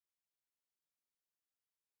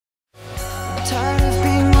Tired of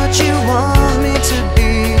being what you want me to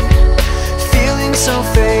be, feeling so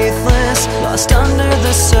faithless, lost under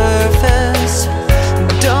the surface.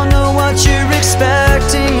 Don't know what you're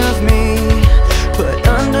expecting of me, put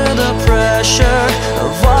under the pressure of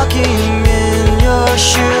walking in your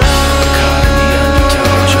shoes. Caught in the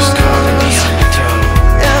undertow, just caught in the undertow.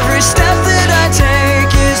 Every step that I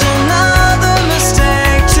take is another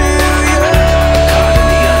mistake to you. Caught in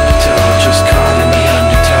the undertow, just caught in the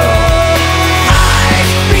undertow.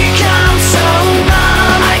 I've become so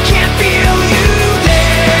numb, I can't feel you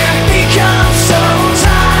there. Become so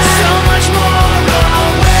tired, so much more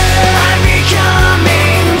aware. I'm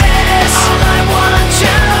becoming this. All I want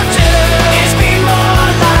to do is be more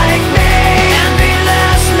like me and be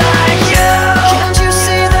less like you. Can't you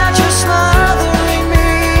see that you're smothering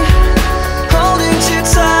me, holding too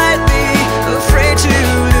tightly, afraid to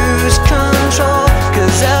lose control?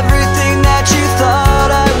 'Cause everything that you thought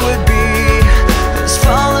I would be is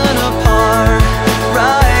falling apart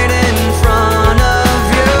right in front of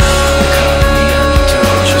you. Caught in the undertow,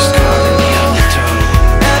 just caught in the undertow.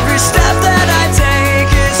 Every step that I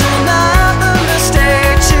take is another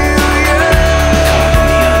mistake to you. Caught in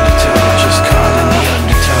the undertow, just caught in the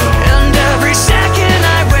undertow. And every second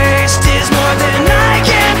I waste is more than I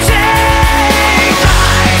can take.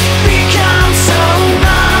 I've become so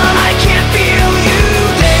numb, I can't feel you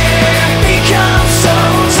there. Become so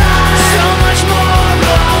tired, so much more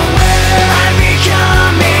aware. I'm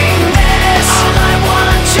becoming this. All I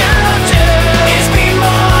want to do is be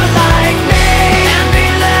more like me and be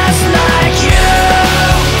less like you.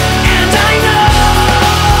 And I know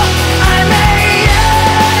I may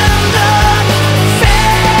end up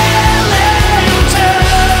failing too,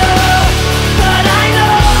 but I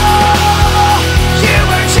know you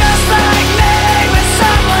were just like me, with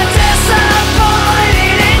someone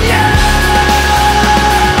disappointed in you.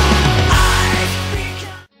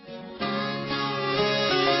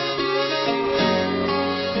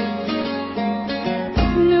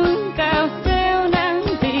 Nunca usé un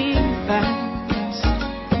antifaz.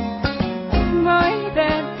 Voy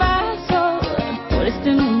de paso por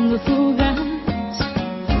este mundo fugaz.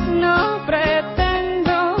 No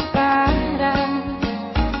pretendo parar.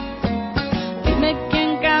 Dime quién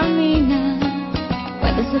camina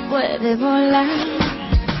cuando se puede volar.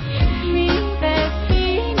 Mi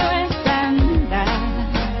destino es andar.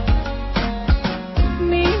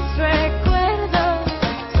 Mis recuerdos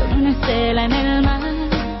son una estela en el mar.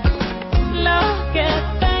 Lo que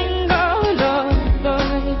tengo lo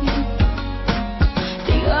doy.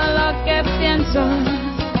 Digo lo que pienso,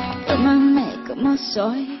 tómame como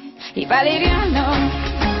soy. Y valeriano,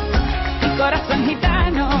 mi corazón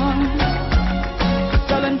gitano,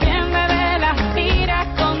 solo entiende de las tiras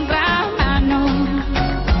contra mano.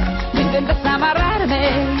 No intentes amarrarme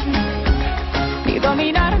ni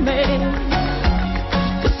dominarme.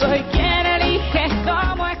 Yo soy quien elige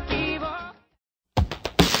cómo esquivo.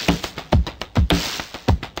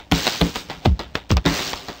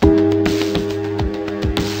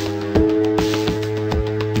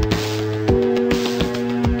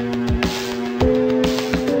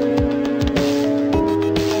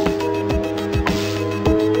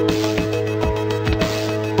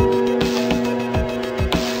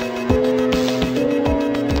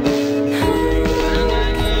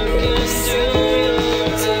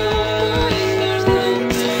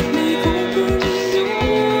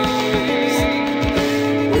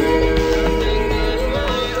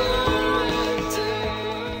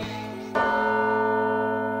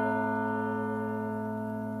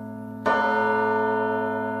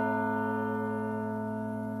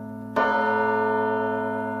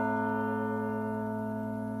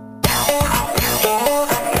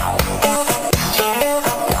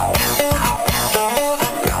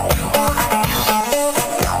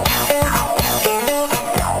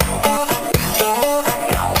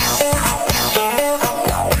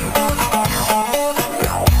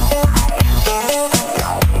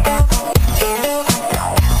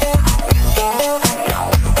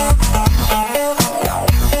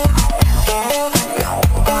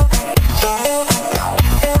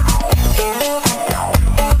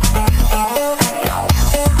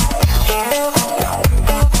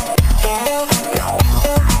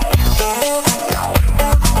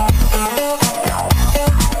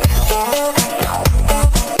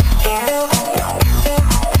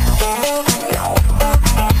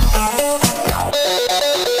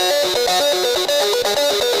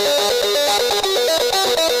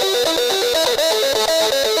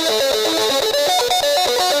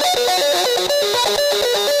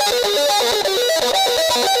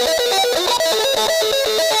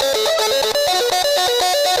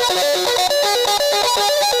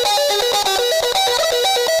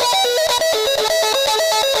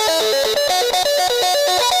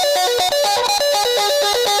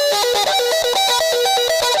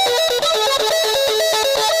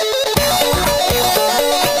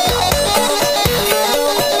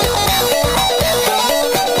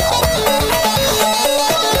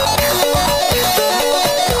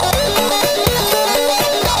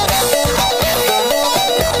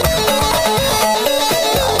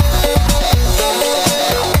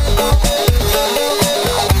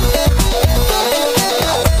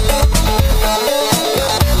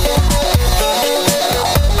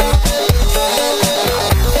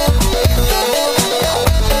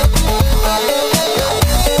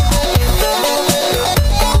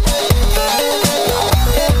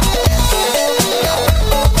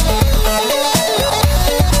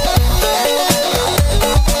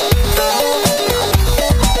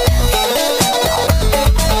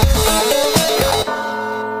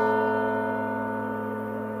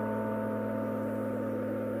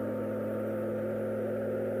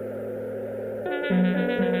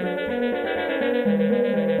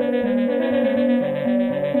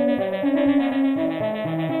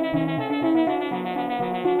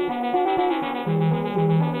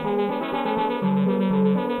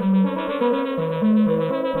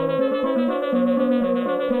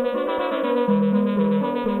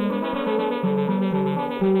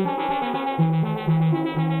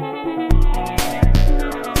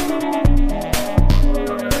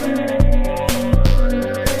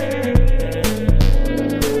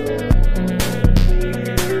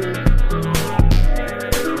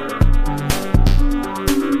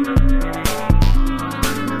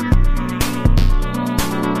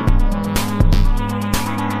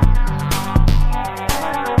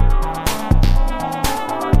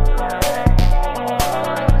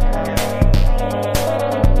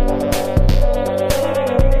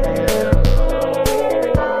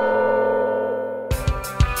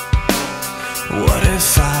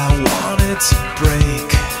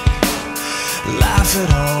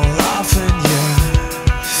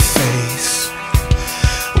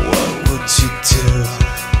 to